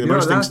interesting than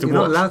most things to watch.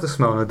 You're not allowed to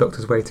smile in a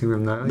doctor's waiting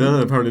room though.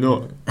 No, apparently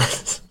not.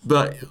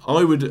 But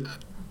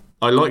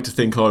I like to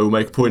think I will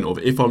make a point of,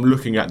 if I'm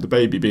looking at the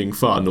baby being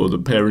fun or the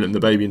parent and the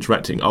baby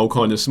interacting, I'll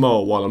kind of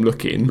smile while I'm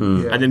looking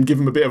and then give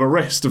them a bit of a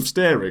rest of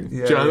staring. Do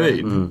you know what I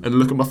mean? And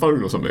look at my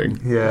phone or something.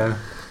 Yeah.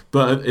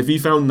 But if you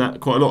found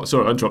that quite a lot,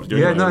 sorry, I interrupted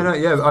you.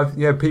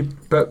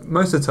 But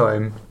most of the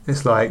time,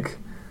 it's like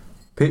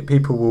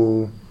people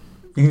will.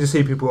 You can just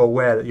see people are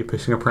aware that you're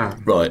pushing a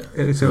pram. Right.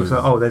 It's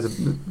also like,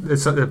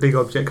 there's a big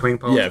object coming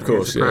past. Yeah, of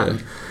course. Yeah.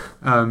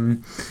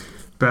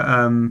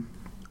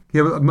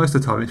 But most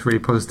of the time it's really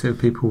positive.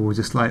 People will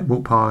just like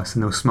walk past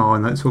and they'll smile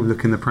and like sort of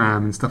look in the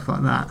pram and stuff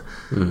like that.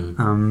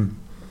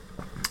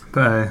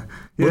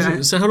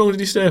 So how long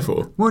did he stare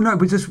for? Well, no,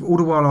 but just all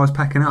the while I was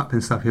packing up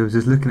and stuff, he was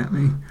just looking at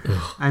me.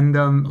 And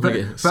I'm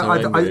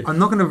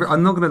not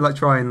gonna like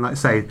try and like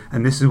say,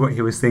 and this is what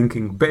he was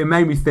thinking. But it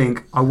made me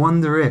think. I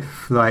wonder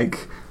if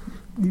like,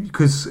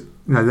 because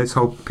this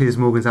whole Piers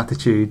Morgan's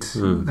attitude,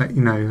 that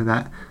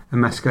that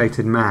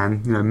emasculated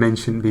man, men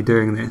shouldn't be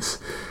doing this.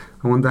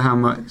 I wonder how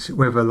much,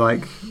 whether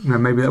like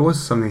maybe that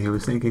was something he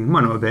was thinking.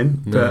 Might not have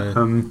been, but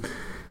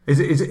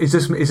it's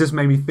just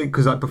made me think,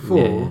 because like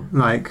before,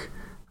 like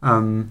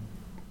I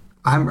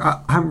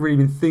haven't really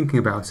been thinking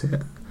about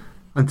it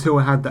until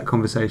I had that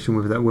conversation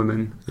with that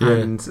woman,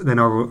 and then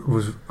I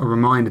was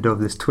reminded of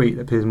this tweet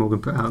that Piers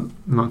Morgan put out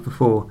the month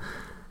before.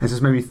 It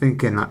just made me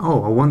thinking like,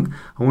 I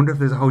wonder if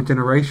there's a whole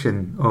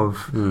generation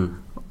of.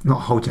 Not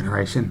a whole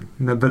generation,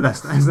 but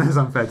that's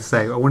unfair to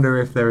say. I wonder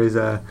if there is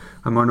a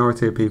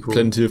minority of people.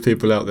 Plenty of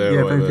people out there.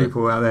 Yeah, plenty of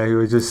people out there who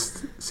are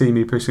just seeing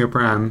me pushing a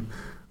pram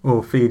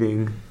or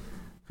feeding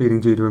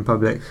Judah in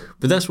public.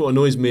 But that's what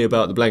annoys me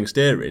about the blank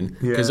staring.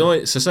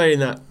 Because say in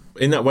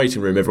that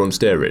waiting room, everyone's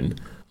staring.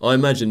 I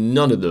imagine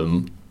none of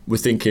them were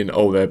thinking,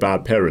 they're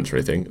bad parents or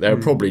anything. They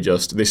were probably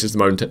just, this is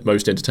the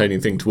most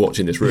entertaining thing to watch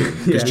in this room.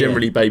 Because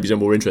generally babies are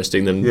more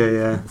interesting than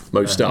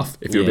most stuff,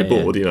 if you're a bit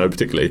bored,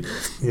 particularly.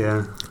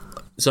 Yeah.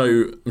 So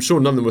I'm sure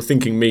none of them were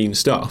thinking mean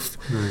stuff.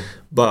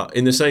 But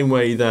in the same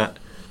way that,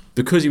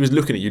 because he was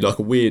looking at you like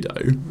a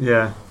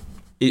weirdo,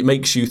 it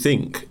makes you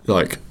think,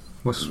 like,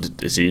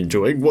 is he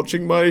enjoying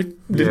watching my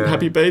little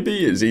happy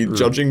baby? Is he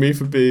judging me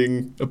for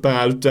being a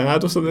bad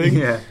dad or something?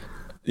 Yeah.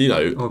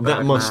 Or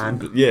that must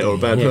man. Or a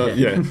bad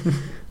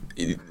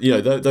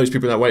those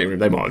people in that waiting room,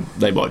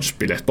 they might just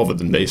be less bothered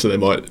than me, so they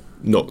might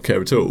not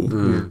care at all.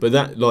 But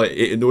that, like,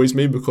 it annoys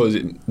me because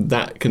it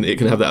can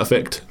have that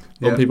effect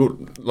on people,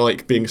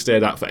 like being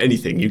stared at for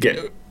anything. You get,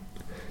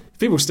 if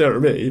people stare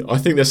at me, I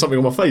think there's something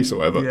on my face or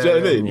whatever. Do you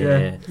know what I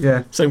mean?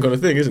 Yeah. Same kind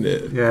of thing, isn't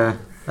it? Yeah.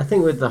 I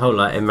think with the whole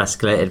like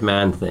emasculated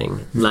man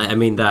thing, like, I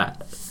mean,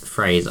 that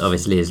phrase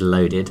obviously is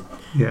loaded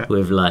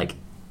with like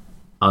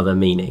other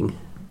meaning.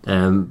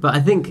 But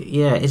I think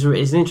it's an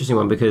interesting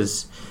one,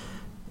 because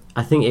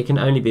I think it can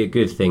only be a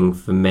good thing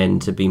for men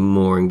to be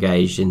more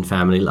engaged in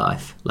family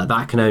life. Like,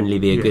 that can only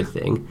be a good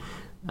thing.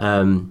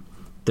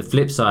 The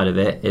flip side of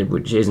it,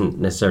 which isn't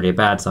necessarily a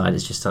bad side,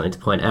 it's just something to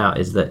point out,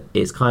 is that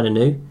it's kind of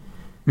new.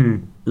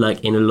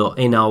 Like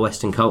in our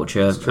Western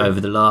culture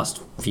over the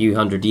last few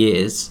hundred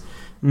years,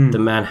 the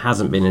man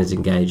hasn't been as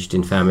engaged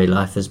in family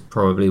life as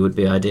probably would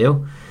be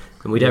ideal.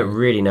 And we don't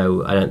really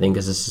know, I don't think,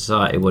 as a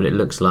society, what it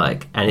looks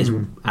like. And it's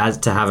as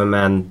to have a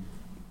man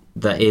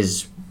that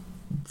is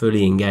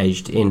fully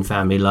engaged in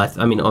family life.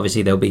 I mean,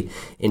 obviously there'll be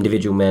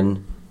individual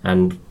men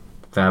and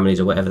families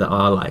or whatever that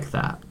are like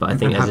that, but I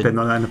think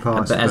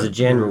as a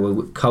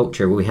general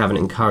culture, we haven't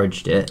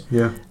encouraged it.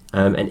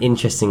 And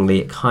interestingly,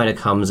 it kind of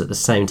comes at the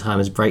same time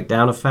as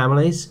breakdown of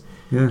families.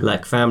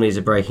 Like, families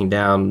are breaking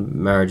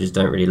down, marriages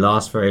don't really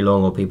last very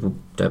long, or people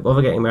don't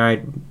bother getting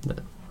married,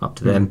 up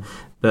to them.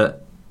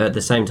 But at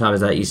the same time as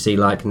that, you see,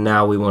 like,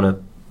 now we want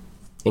to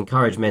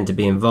encourage men to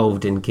be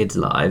involved in kids'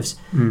 lives,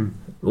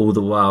 all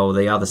the while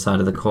the other side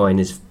of the coin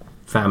is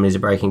families are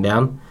breaking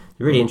down.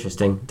 Really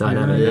interesting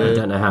dynamic. I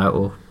don't know how it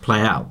will play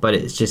out, but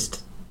it's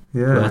just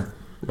worth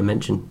a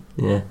mention.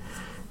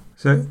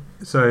 So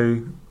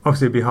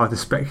obviously it'd be hard to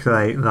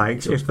speculate,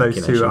 like, if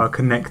those two are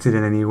connected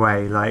in any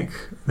way. Like,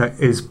 that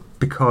is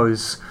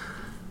because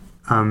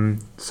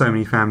so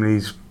many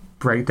families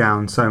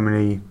breakdown. So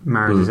many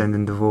marriages end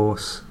in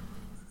divorce.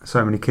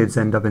 So many kids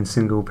end up in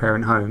single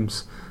parent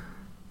homes.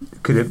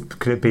 Could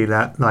it be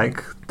that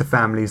like the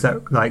families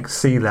that like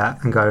see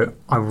that and go,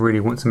 I really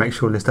want to make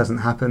sure this doesn't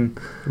happen.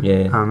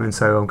 Yeah. And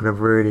so I'm going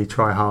to really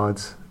try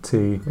hard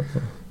to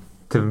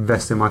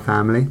invest in my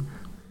family.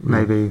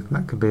 Maybe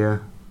that could be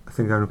a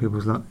thing going on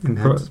people's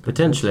heads.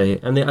 Potentially.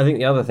 And I think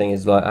the other thing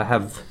is like I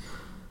have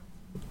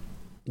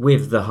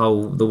with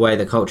the way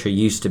the culture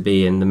used to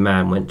be, and the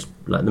man went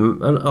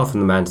often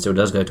the man still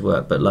does go to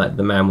work, but like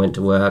the man went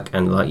to work,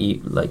 and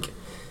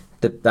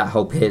that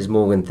whole Piers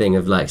Morgan thing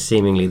of like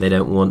seemingly they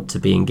don't want to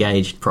be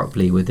engaged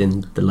properly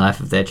within the life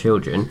of their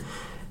children.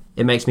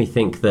 It makes me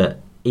think that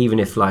even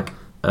if like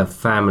a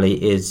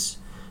family isn't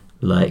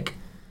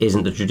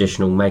the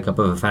traditional makeup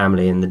of a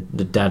family, and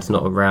the dad's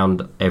not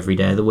around every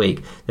day of the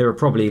week, there are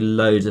probably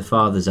loads of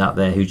fathers out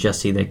there who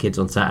just see their kids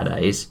on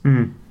Saturdays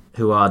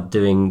who are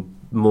doing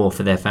more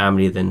for their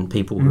family than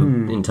people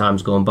who in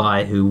times gone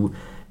by who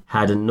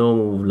had a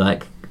normal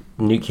like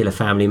nuclear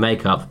family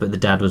makeup, but the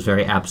dad was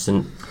very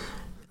absent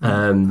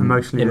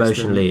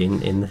emotionally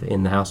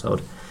in the household.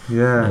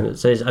 Yeah.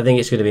 So I think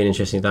it's going to be an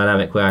interesting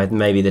dynamic where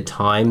maybe the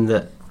time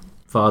that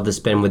fathers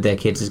spend with their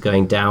kids is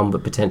going down,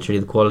 but potentially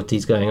the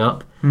quality's going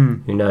up.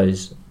 Who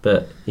knows?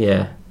 But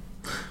yeah.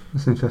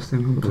 That's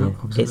interesting.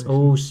 It's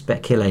all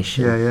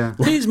speculation. Yeah.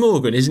 Piers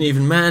Morgan isn't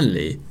even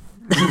manly.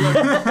 Do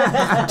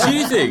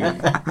you think?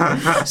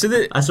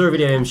 I saw a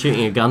video of him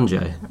shooting a gun,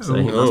 Joe, so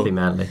he must be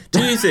manly.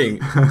 Do you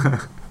think?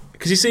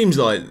 Because he seems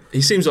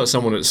like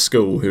someone at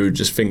school who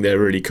just think they're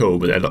really cool,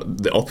 but they're like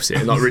the opposite,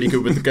 and like really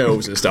good with the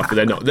girls and stuff, but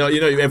they're not.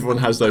 You know, everyone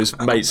has those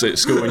mates at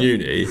school and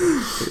uni.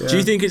 Yeah. Do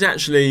you think it's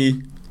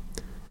actually?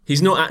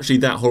 He's not actually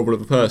that horrible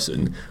of a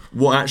person.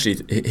 What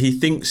actually he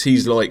thinks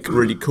he's like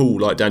really cool,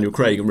 like Daniel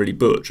Craig, and really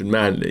butch and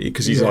manly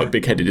because he's like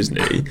big-headed,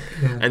 isn't he?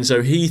 Yeah. And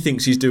so he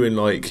thinks he's doing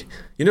like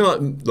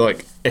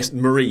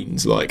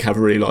Marines like have a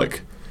really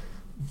like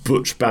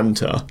butch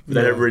banter, but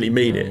they don't really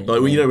mean it.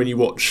 Like you know when you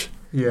watch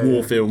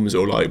war films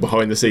or like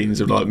behind the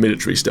scenes of like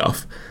military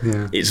stuff,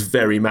 it's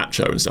very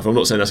macho and stuff. I'm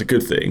not saying that's a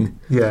good thing,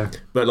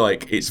 but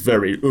like it's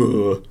very.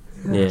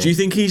 Yeah. Do you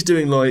think he's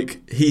doing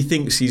like he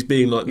thinks he's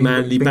being like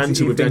manly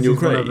banter with Daniel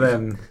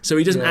Craig? So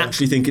he doesn't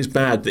actually think it's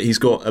bad that he's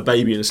got a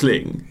baby in a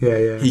sling.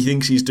 He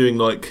thinks he's doing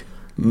like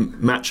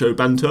macho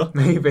banter.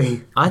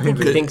 Maybe. I think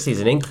he thinks he's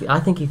an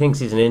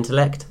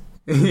intellect.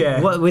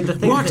 Yeah. With the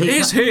things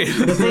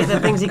the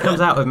things he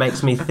comes out with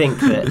makes me think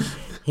that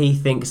he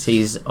thinks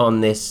he's on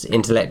this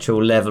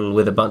intellectual level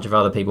with a bunch of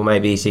other people.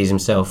 Maybe he sees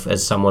himself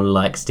as someone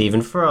like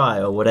Stephen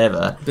Fry or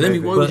whatever. But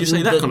then why would you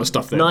say that kind of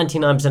stuff then?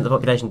 99% of the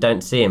population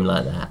don't see him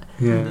like that.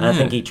 And I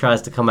think he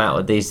tries to come out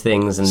with these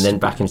things and then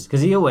back him,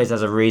 because he always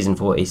has a reason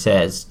for what he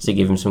says, to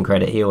give him some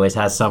credit. He always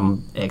has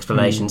some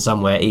explanation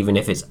somewhere, even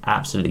if it's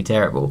absolutely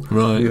terrible.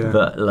 Right. Yeah.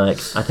 But like,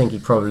 I think he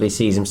probably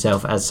sees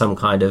himself as some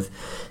kind of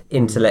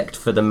intellect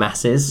for the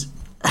masses.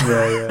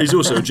 He's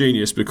also a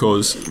genius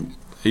because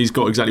he's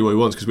got exactly what he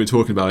wants, because we're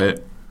talking about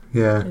it.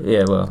 Yeah.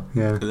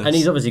 And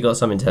he's obviously got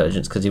some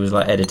intelligence because he was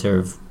like editor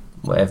of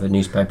whatever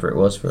newspaper it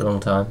was for a long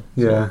time.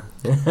 Yeah.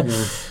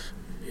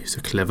 He's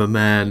a clever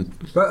man.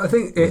 But I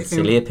think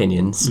silly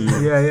opinions.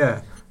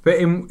 Yeah. But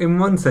in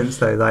one sense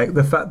though, like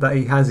the fact that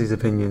he has these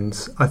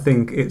opinions, I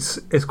think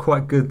it's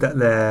quite good that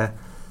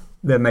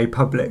they're made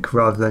public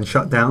rather than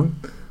shut down.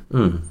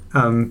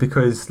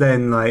 Because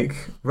then,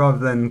 like, rather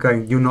than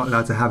going, you're not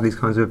allowed to have these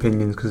kinds of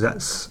opinions because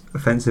that's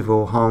offensive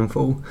or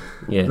harmful.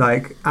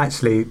 Like,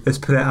 actually, let's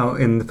put it out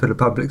for the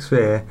public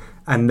sphere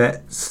and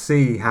let's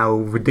see how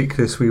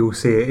ridiculous we all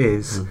see it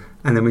is.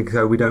 And then we can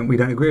go, we don't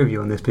agree with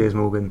you on this, Piers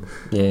Morgan.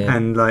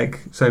 And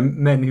like, so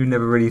men who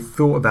never really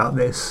thought about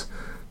this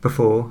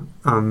before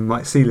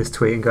might see this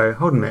tweet and go,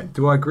 hold on a minute,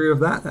 do I agree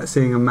with that? That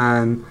seeing a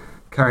man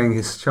carrying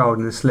his child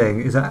in a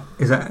sling, is that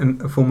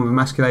a form of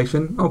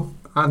emasculation? Oh,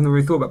 I haven't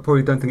really thought about it.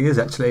 Probably don't think it is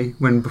actually,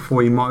 when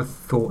before you might have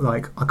thought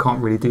like, I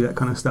can't really do that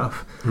kind of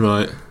stuff.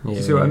 Right. Do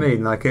you see what I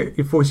mean? Like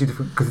it forces you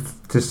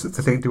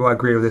to think, do I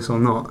agree with this or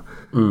not?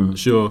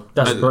 Sure.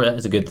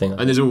 That's a good thing.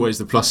 And there's always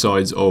the plus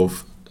sides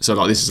of, so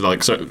like this is like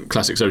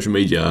classic social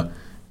media,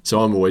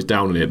 so I'm always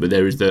down on it, but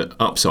there is the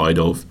upside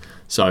of,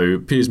 so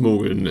Piers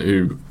Morgan,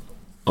 who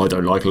I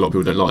don't like, a lot of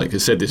people don't like,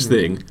 has said this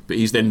thing, but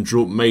he's then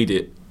made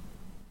it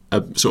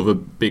a sort of a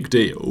big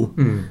deal.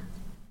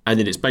 And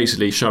then it's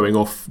basically showing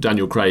off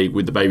Daniel Craig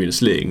with the baby in a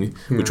sling,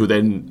 which will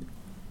then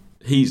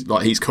he's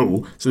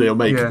cool, so they'll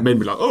make men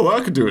be like, oh,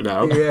 I can do it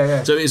now.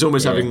 So it's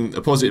almost having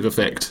a positive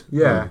effect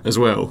as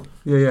well.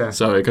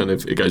 So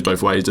it goes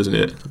both ways, doesn't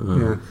it?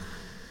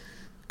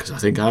 Because I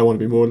think I want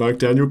to be more like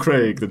Daniel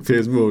Craig than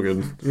Piers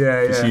Morgan.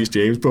 Because he's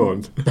James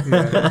Bond.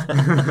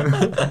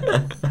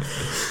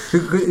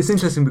 It's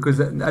interesting because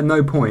at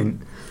no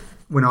point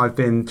when I've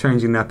been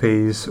changing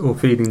nappies or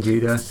feeding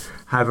Judah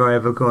have I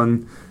ever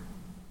gone,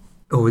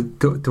 oh,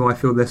 do I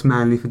feel less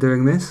manly for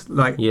doing this?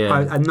 Like,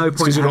 at no point.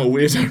 Because you're not a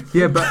weirdo.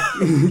 Yeah,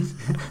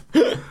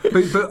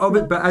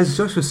 but as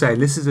Josh was saying,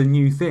 this is a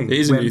new thing. It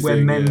is a new where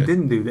thing, men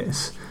didn't do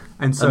this,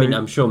 And so, I mean,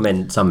 I'm sure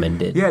some men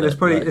did. Yeah, there's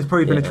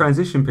probably been a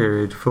transition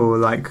period for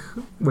like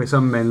where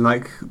some men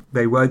like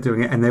they were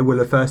doing it and they were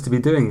the first to be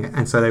doing it,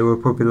 and so they were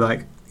probably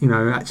like,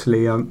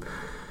 actually,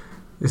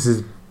 this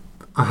is.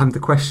 I have to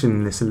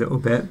question this a little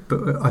bit,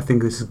 but I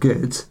think this is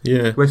good.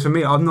 Yeah. Whereas for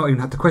me, I've not even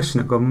had to question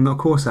it. I'm not. Of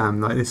course, I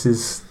am. Like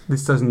this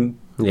doesn't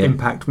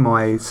impact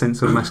my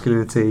sense of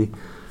masculinity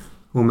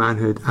or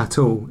manhood at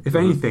all. If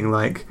anything,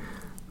 like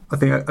I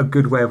think a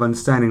good way of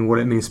understanding what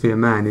it means to be a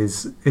man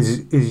is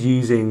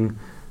using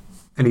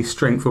any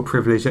strength or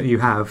privilege that you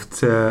have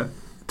to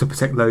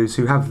protect those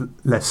who have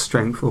less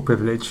strength or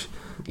privilege.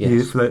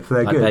 Yes. For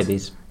their like good.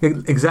 Babies.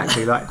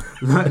 Exactly, like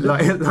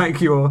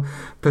your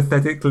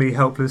pathetically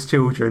helpless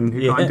children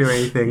who can't do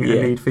anything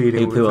and need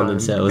feeding. Who poo on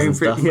themselves and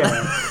stuff. Yeah.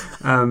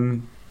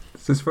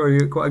 So it's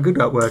probably quite a good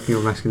outworking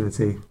of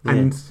masculinity. Yeah.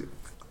 And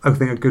I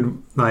think a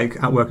good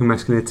outworking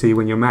masculinity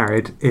when you're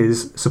married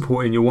is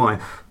supporting your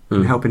wife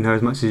and helping her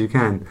as much as you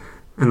can.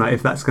 And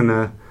if that's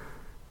gonna,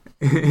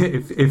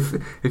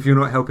 if you're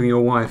not helping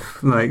your wife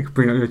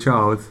bring up your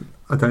child,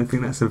 I don't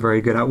think that's a very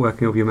good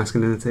outworking of your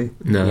masculinity.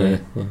 No.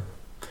 Yeah.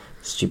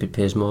 Stupid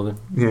Piers Morgan.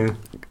 Yeah.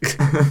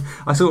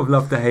 I sort of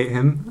love to hate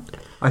him.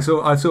 I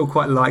sort of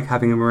quite like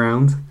having him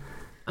around.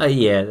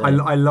 Yeah.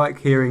 I like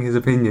hearing his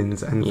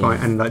opinions and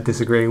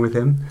disagreeing with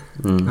him.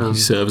 He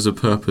serves a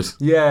purpose.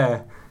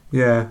 Yeah.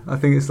 Yeah. I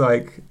think it's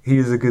he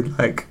is a good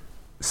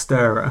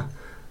stirrer.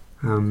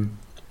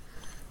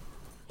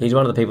 He's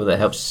one of the people that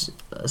helps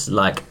a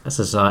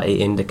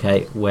society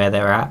indicate where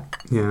they're at.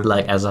 Yeah.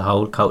 As a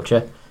whole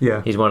culture.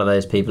 Yeah. He's one of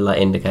those people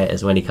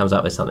indicators when he comes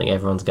up with something,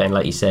 everyone's going,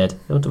 like you said,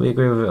 oh, do we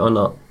agree with it or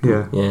not?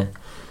 Yeah. Yeah.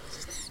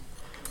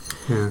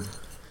 Yeah.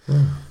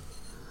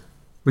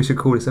 We should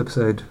call this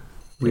episode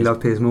We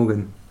Love Piers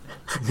Morgan.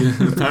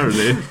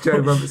 Apparently. Joe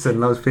Robertson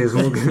loves Piers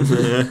Morgan.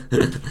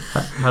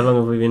 How long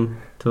have we been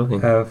talking?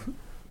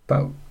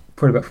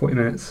 Probably about 40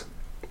 minutes.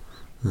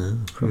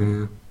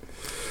 Yeah.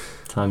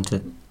 Time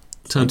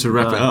to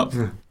wrap it up.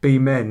 Yeah. Be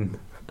men,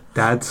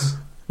 dads.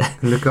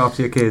 Look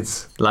after your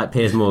kids. Like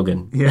Piers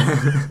Morgan. Yeah.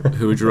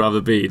 Who would you rather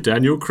be,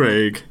 Daniel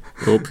Craig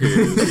or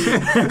Piers?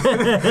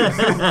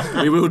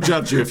 We will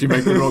judge you if you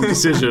make the wrong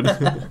decision.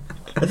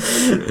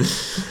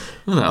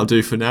 Well, that'll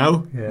do for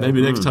now. Yeah.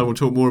 Maybe next time we'll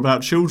talk more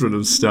about children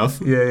and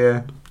stuff.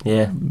 Yeah.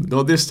 Yeah.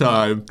 Not this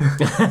time.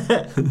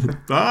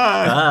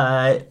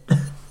 Bye. Bye.